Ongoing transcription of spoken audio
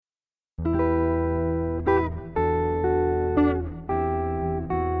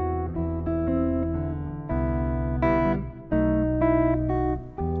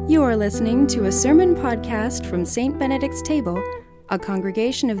are listening to a sermon podcast from St. Benedict's Table, a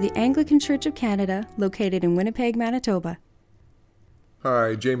congregation of the Anglican Church of Canada located in Winnipeg, Manitoba.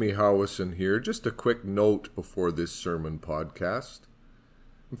 Hi, Jamie Howison here. Just a quick note before this sermon podcast.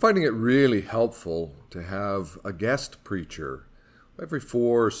 I'm finding it really helpful to have a guest preacher every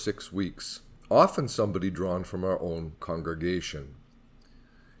 4 or 6 weeks, often somebody drawn from our own congregation.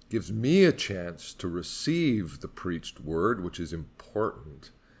 It gives me a chance to receive the preached word, which is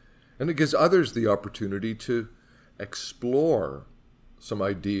important, and it gives others the opportunity to explore some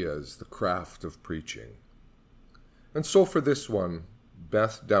ideas, the craft of preaching. And so for this one,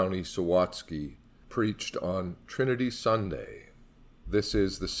 Beth Downey-Sawatsky preached on Trinity Sunday. This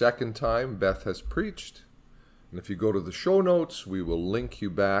is the second time Beth has preached, and if you go to the show notes, we will link you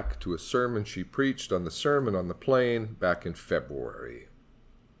back to a sermon she preached on the Sermon on the Plain back in February.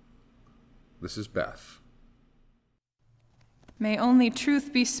 This is Beth. May only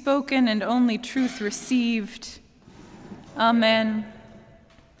truth be spoken and only truth received. Amen.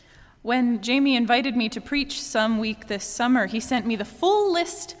 When Jamie invited me to preach some week this summer, he sent me the full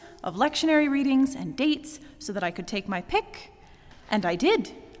list of lectionary readings and dates so that I could take my pick. And I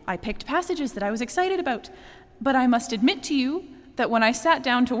did. I picked passages that I was excited about. But I must admit to you that when I sat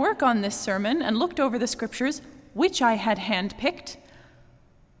down to work on this sermon and looked over the scriptures, which I had handpicked,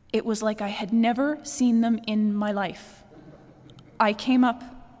 it was like I had never seen them in my life. I came up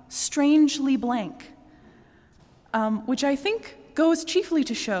strangely blank, which I think goes chiefly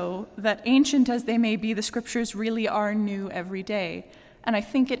to show that ancient as they may be, the scriptures really are new every day, and I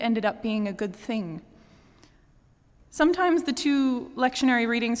think it ended up being a good thing. Sometimes the two lectionary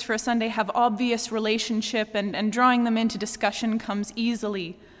readings for a Sunday have obvious relationship and drawing them into discussion comes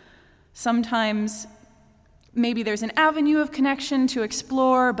easily. Sometimes maybe there's an avenue of connection to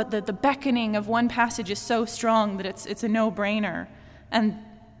explore, but the beckoning of one passage is so strong that it's a no-brainer. And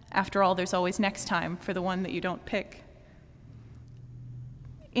after all, there's always next time for the one that you don't pick.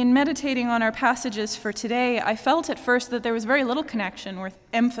 In meditating on our passages for today, I felt at first that there was very little connection worth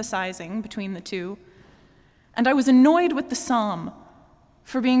emphasizing between the two. And I was annoyed with the psalm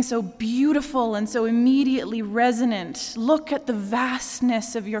for being so beautiful and so immediately resonant. Look at the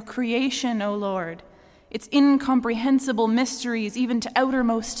vastness of your creation, O Lord, its incomprehensible mysteries, even to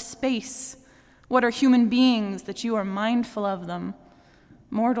outermost space. What are human beings that you are mindful of them,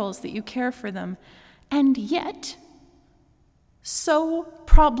 mortals that you care for them, and yet so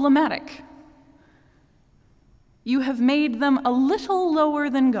problematic. You have made them a little lower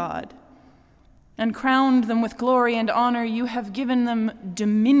than God, and crowned them with glory and honor. You have given them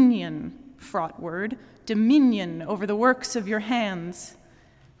dominion, fraught word, dominion over the works of your hands.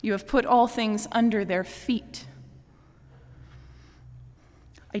 You have put all things under their feet.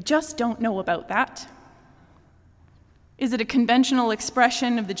 I just don't know about that. Is it a conventional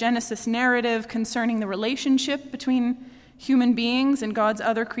expression of the Genesis narrative concerning the relationship between human beings and God's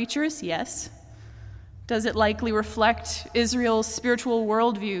other creatures? Yes. Does it likely reflect Israel's spiritual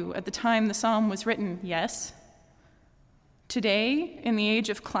worldview at the time the psalm was written? Yes. Today, in the age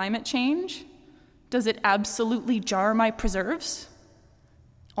of climate change, does it absolutely jar my preserves?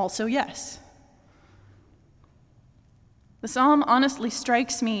 Also yes. The psalm honestly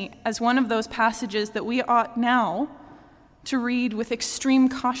strikes me as one of those passages that we ought now to read with extreme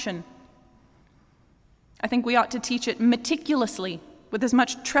caution. I think we ought to teach it meticulously, with as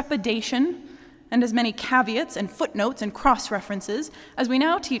much trepidation and as many caveats and footnotes and cross-references as we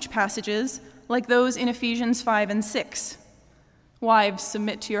now teach passages like those in Ephesians 5 and 6. Wives,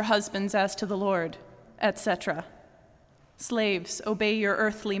 submit to your husbands as to the Lord, etc. Slaves, obey your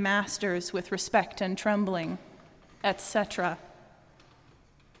earthly masters with respect and trembling, etc.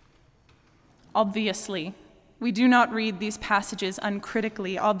 Obviously, we do not read these passages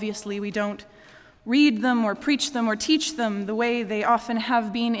uncritically. Obviously, we don't read them or preach them or teach them the way they often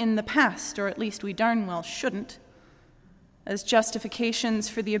have been in the past, or at least we darn well shouldn't, as justifications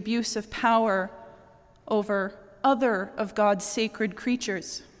for the abuse of power over other of God's sacred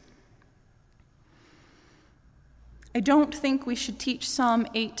creatures. I don't think we should teach Psalm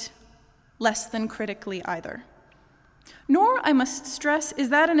 8 less than critically either. Nor, I must stress, is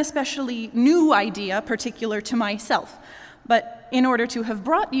that an especially new idea particular to myself. But in order to have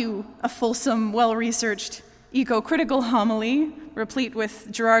brought you a fulsome, well-researched, eco-critical homily, replete with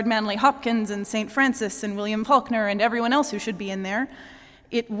Gerard Manley Hopkins and St. Francis and William Faulkner and everyone else who should be in there,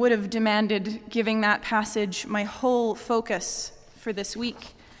 it would have demanded giving that passage my whole focus for this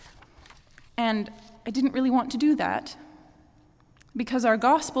week. And I didn't really want to do that, because our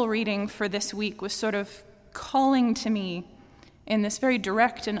gospel reading for this week was sort of calling to me in this very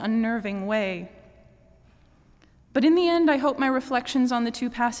direct and unnerving way. But in the end, I hope my reflections on the two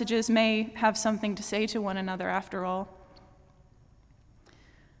passages may have something to say to one another after all.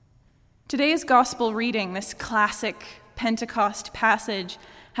 Today's gospel reading, this classic Pentecost passage,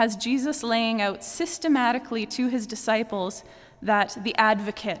 has Jesus laying out systematically to his disciples that the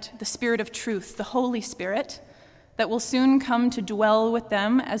advocate, the Spirit of truth, the Holy Spirit, that will soon come to dwell with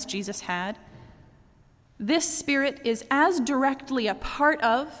them as Jesus had, this Spirit is as directly a part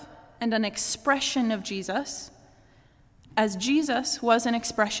of and an expression of Jesus as Jesus was an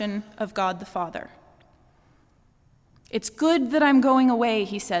expression of God the Father. It's good that I'm going away,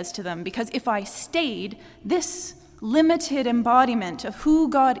 he says to them, because if I stayed, this limited embodiment of who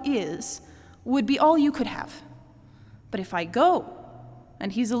God is would be all you could have. But if I go,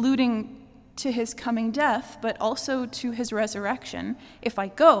 and he's alluding to his coming death, but also to his resurrection, if I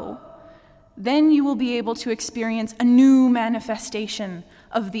go, then you will be able to experience a new manifestation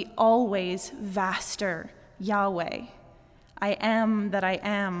of the always vaster Yahweh. I am that I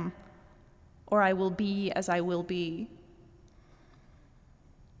am, or I will be as I will be.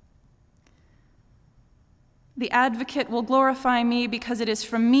 The advocate will glorify me because it is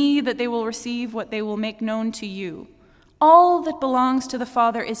from me that they will receive what they will make known to you. All that belongs to the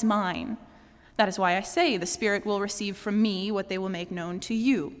Father is mine. That is why I say the Spirit will receive from me what they will make known to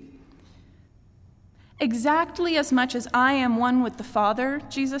you. Exactly as much as I am one with the Father,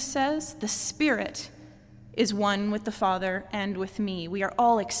 Jesus says, the Spirit is one with the Father and with me. We are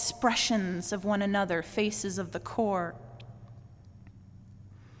all expressions of one another, faces of the core.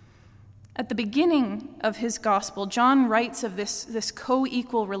 At the beginning of his gospel, John writes of this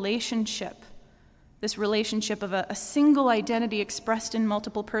co-equal relationship, this relationship of a single identity expressed in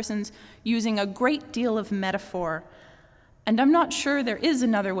multiple persons using a great deal of metaphor. And I'm not sure there is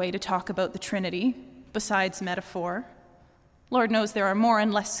another way to talk about the Trinity besides metaphor. Lord knows there are more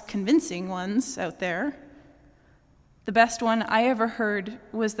and less convincing ones out there. The best one I ever heard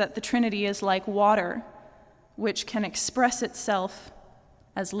was that the Trinity is like water, which can express itself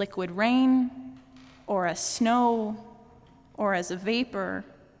as liquid rain, or as snow, or as a vapor,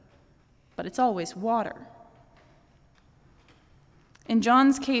 but it's always water. In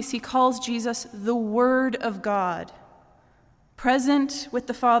John's case, he calls Jesus the Word of God, present with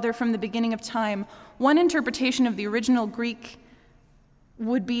the Father from the beginning of time. One interpretation of the original Greek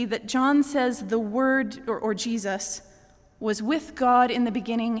would be that John says the Word, or Jesus, was with God in the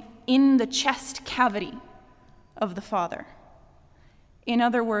beginning in the chest cavity of the Father. In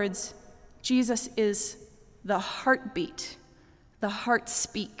other words, Jesus is the heartbeat, the heart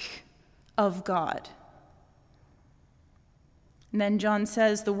speak of God. And then John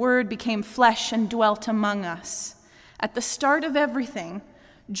says, the Word became flesh and dwelt among us. At the start of everything,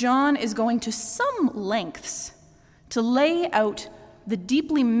 John is going to some lengths to lay out the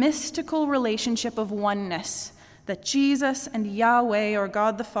deeply mystical relationship of oneness that Jesus and Yahweh, or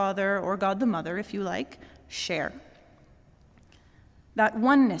God the Father, or God the Mother, if you like, share. That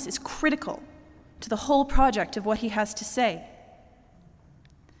oneness is critical to the whole project of what he has to say.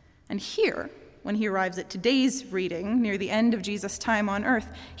 And here, when he arrives at today's reading, near the end of Jesus' time on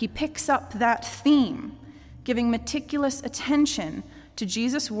earth, he picks up that theme, giving meticulous attention to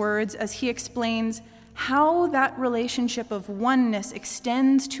Jesus' words as he explains how that relationship of oneness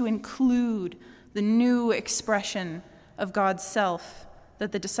extends to include the new expression of God's self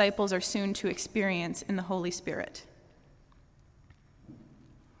that the disciples are soon to experience in the Holy Spirit.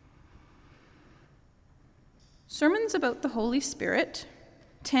 Sermons about the Holy Spirit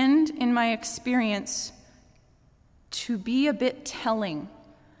tend, in my experience, to be a bit telling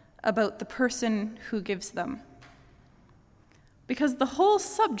about the person who gives them. Because the whole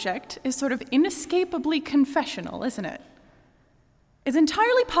subject is sort of inescapably confessional, isn't it? It's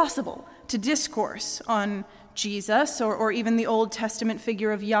entirely possible to discourse on Jesus or even the Old Testament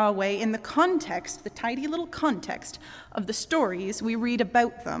figure of Yahweh in the context, the tidy little context of the stories we read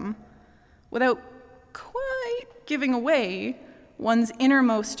about them, without quite giving away one's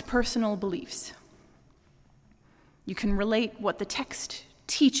innermost personal beliefs. You can relate what the text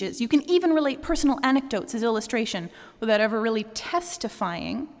teaches. You can even relate personal anecdotes as illustration without ever really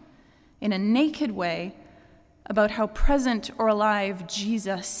testifying in a naked way about how present or alive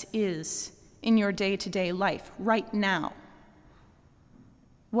Jesus is in your day-to-day life right now.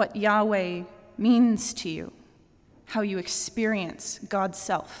 What Yahweh means to you, how you experience God's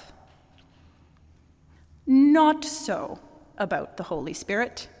self. Not so about the Holy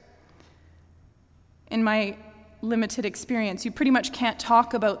Spirit. In my limited experience, you pretty much can't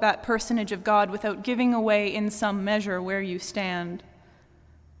talk about that personage of God without giving away in some measure where you stand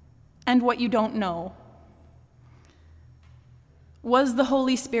and what you don't know. Was the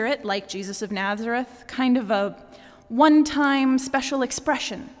Holy Spirit, like Jesus of Nazareth, kind of a one-time special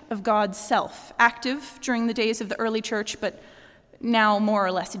expression of God's self, active during the days of the early church, but now more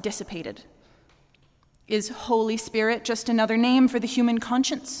or less dissipated? Is Holy Spirit just another name for the human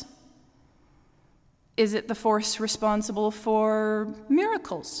conscience? Is it the force responsible for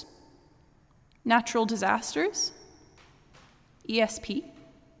miracles, natural disasters, ESP?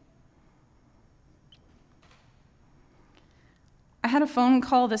 I had a phone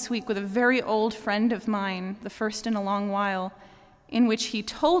call this week with a very old friend of mine, the first in a long while, in which he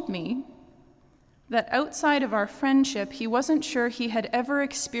told me that outside of our friendship, he wasn't sure he had ever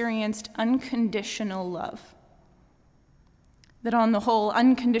experienced unconditional love. That on the whole,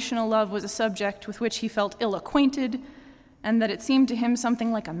 unconditional love was a subject with which he felt ill-acquainted, and that it seemed to him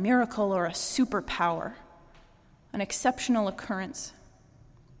something like a miracle or a superpower, an exceptional occurrence.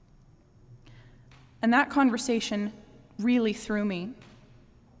 And that conversation really threw me.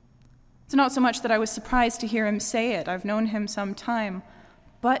 It's not so much that I was surprised to hear him say it. I've known him some time,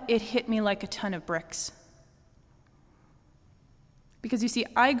 but it hit me like a ton of bricks. Because you see,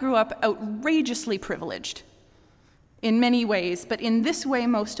 I grew up outrageously privileged in many ways, but in this way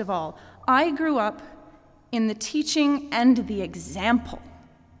most of all. I grew up in the teaching and the example,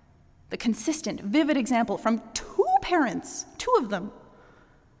 the consistent, vivid example from two parents, two of them,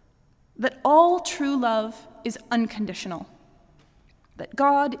 that all true love is unconditional. That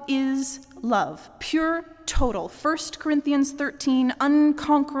God is love, pure, total. 1 Corinthians 13,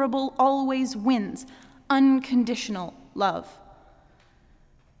 unconquerable, always wins, unconditional love.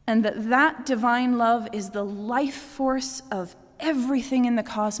 And that divine love is the life force of everything in the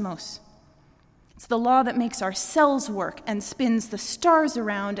cosmos. It's the law that makes our cells work and spins the stars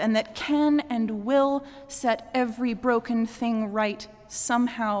around, and that can and will set every broken thing right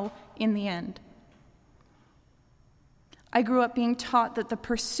somehow in the end. I grew up being taught that the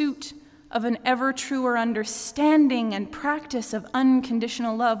pursuit of an ever truer understanding and practice of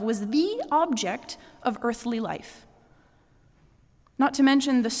unconditional love was the object of earthly life. Not to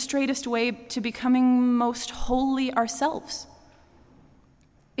mention the straightest way to becoming most wholly ourselves.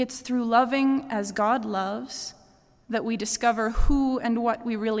 It's through loving as God loves that we discover who and what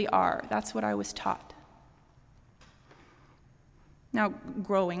we really are. That's what I was taught. Now,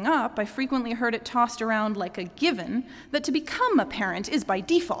 growing up, I frequently heard it tossed around like a given that to become a parent is by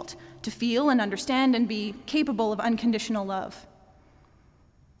default to feel and understand and be capable of unconditional love.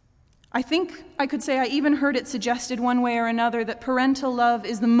 I think I could say I even heard it suggested one way or another that parental love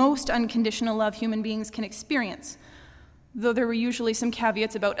is the most unconditional love human beings can experience, though there were usually some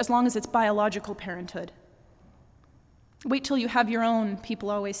caveats about as long as it's biological parenthood. Wait till you have your own, people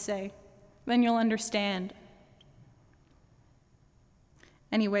always say. Then you'll understand.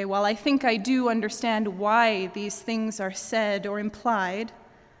 Anyway, while I think I do understand why these things are said or implied,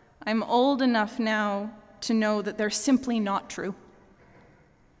 I'm old enough now to know that they're simply not true.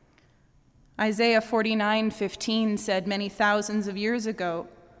 Isaiah 49:15 said many thousands of years ago,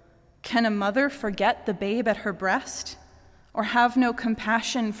 "Can a mother forget the babe at her breast, or have no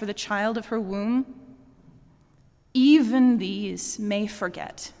compassion for the child of her womb? Even these may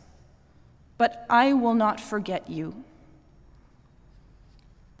forget, but I will not forget you."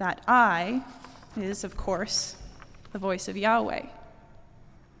 That I is, of course, the voice of Yahweh.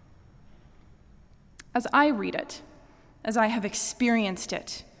 As I read it, as I have experienced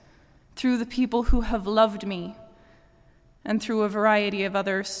it, through the people who have loved me, and through a variety of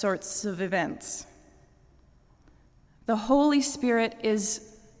other sorts of events, the Holy Spirit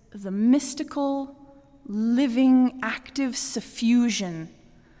is the mystical, living, active suffusion,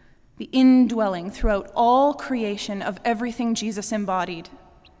 the indwelling throughout all creation of everything Jesus embodied.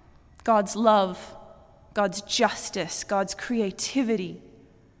 God's love, God's justice, God's creativity.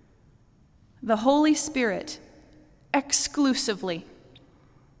 The Holy Spirit, exclusively,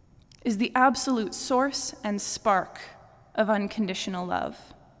 is the absolute source and spark of unconditional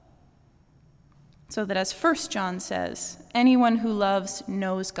love. So that as 1 John says, anyone who loves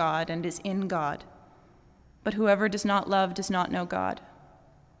knows God and is in God, but whoever does not love does not know God.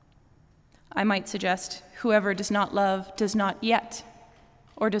 I might suggest whoever does not love does not yet,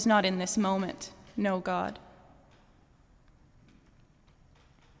 or does not in this moment, know God.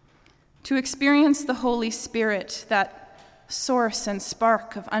 To experience the Holy Spirit, that source and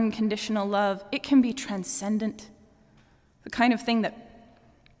spark of unconditional love, it can be transcendent, the kind of thing that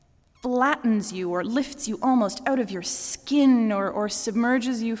flattens you or lifts you almost out of your skin or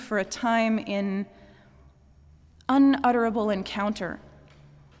submerges you for a time in unutterable encounter.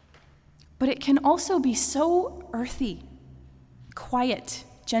 But it can also be so earthy, quiet,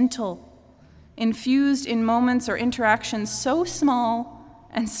 gentle, infused in moments or interactions so small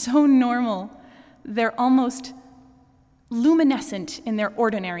and so normal, they're almost luminescent in their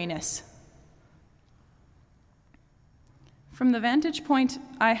ordinariness. From the vantage point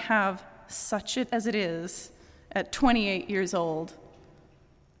I have, such it as it is, at 28 years old,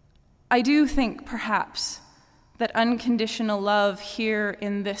 I do think perhaps that unconditional love here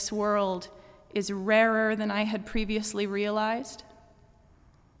in this world is rarer than I had previously realized.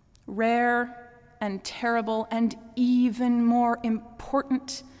 Rare and terrible and even more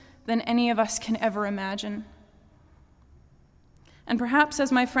important than any of us can ever imagine. And perhaps,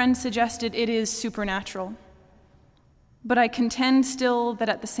 as my friend suggested, it is supernatural. But I contend still that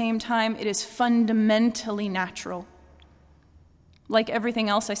at the same time it is fundamentally natural. Like everything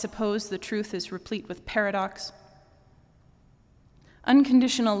else, I suppose, the truth is replete with paradox.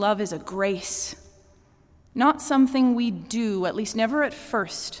 Unconditional love is a grace, not something we do, at least never at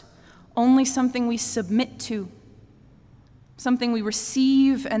first, only something we submit to, something we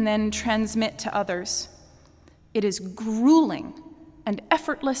receive and then transmit to others. It is grueling and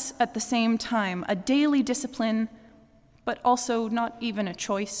effortless at the same time, a daily discipline, but also not even a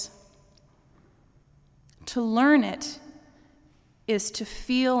choice. To learn it is to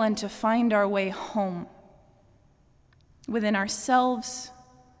feel and to find our way home, within ourselves,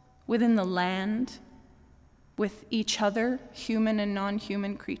 within the land, with each other, human and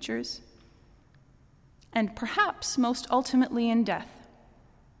non-human creatures, and perhaps most ultimately in death.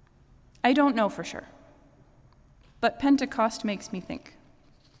 I don't know for sure, but Pentecost makes me think.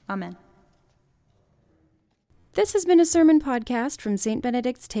 Amen. This has been a sermon podcast from St.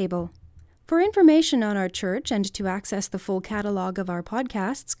 Benedict's Table. For information on our church and to access the full catalog of our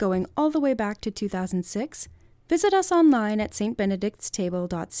podcasts going all the way back to 2006, visit us online at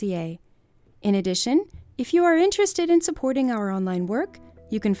stbenedictstable.ca. In addition, if you are interested in supporting our online work,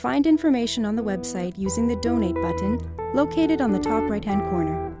 you can find information on the website using the Donate button located on the top right-hand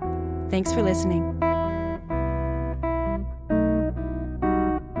corner. Thanks for listening.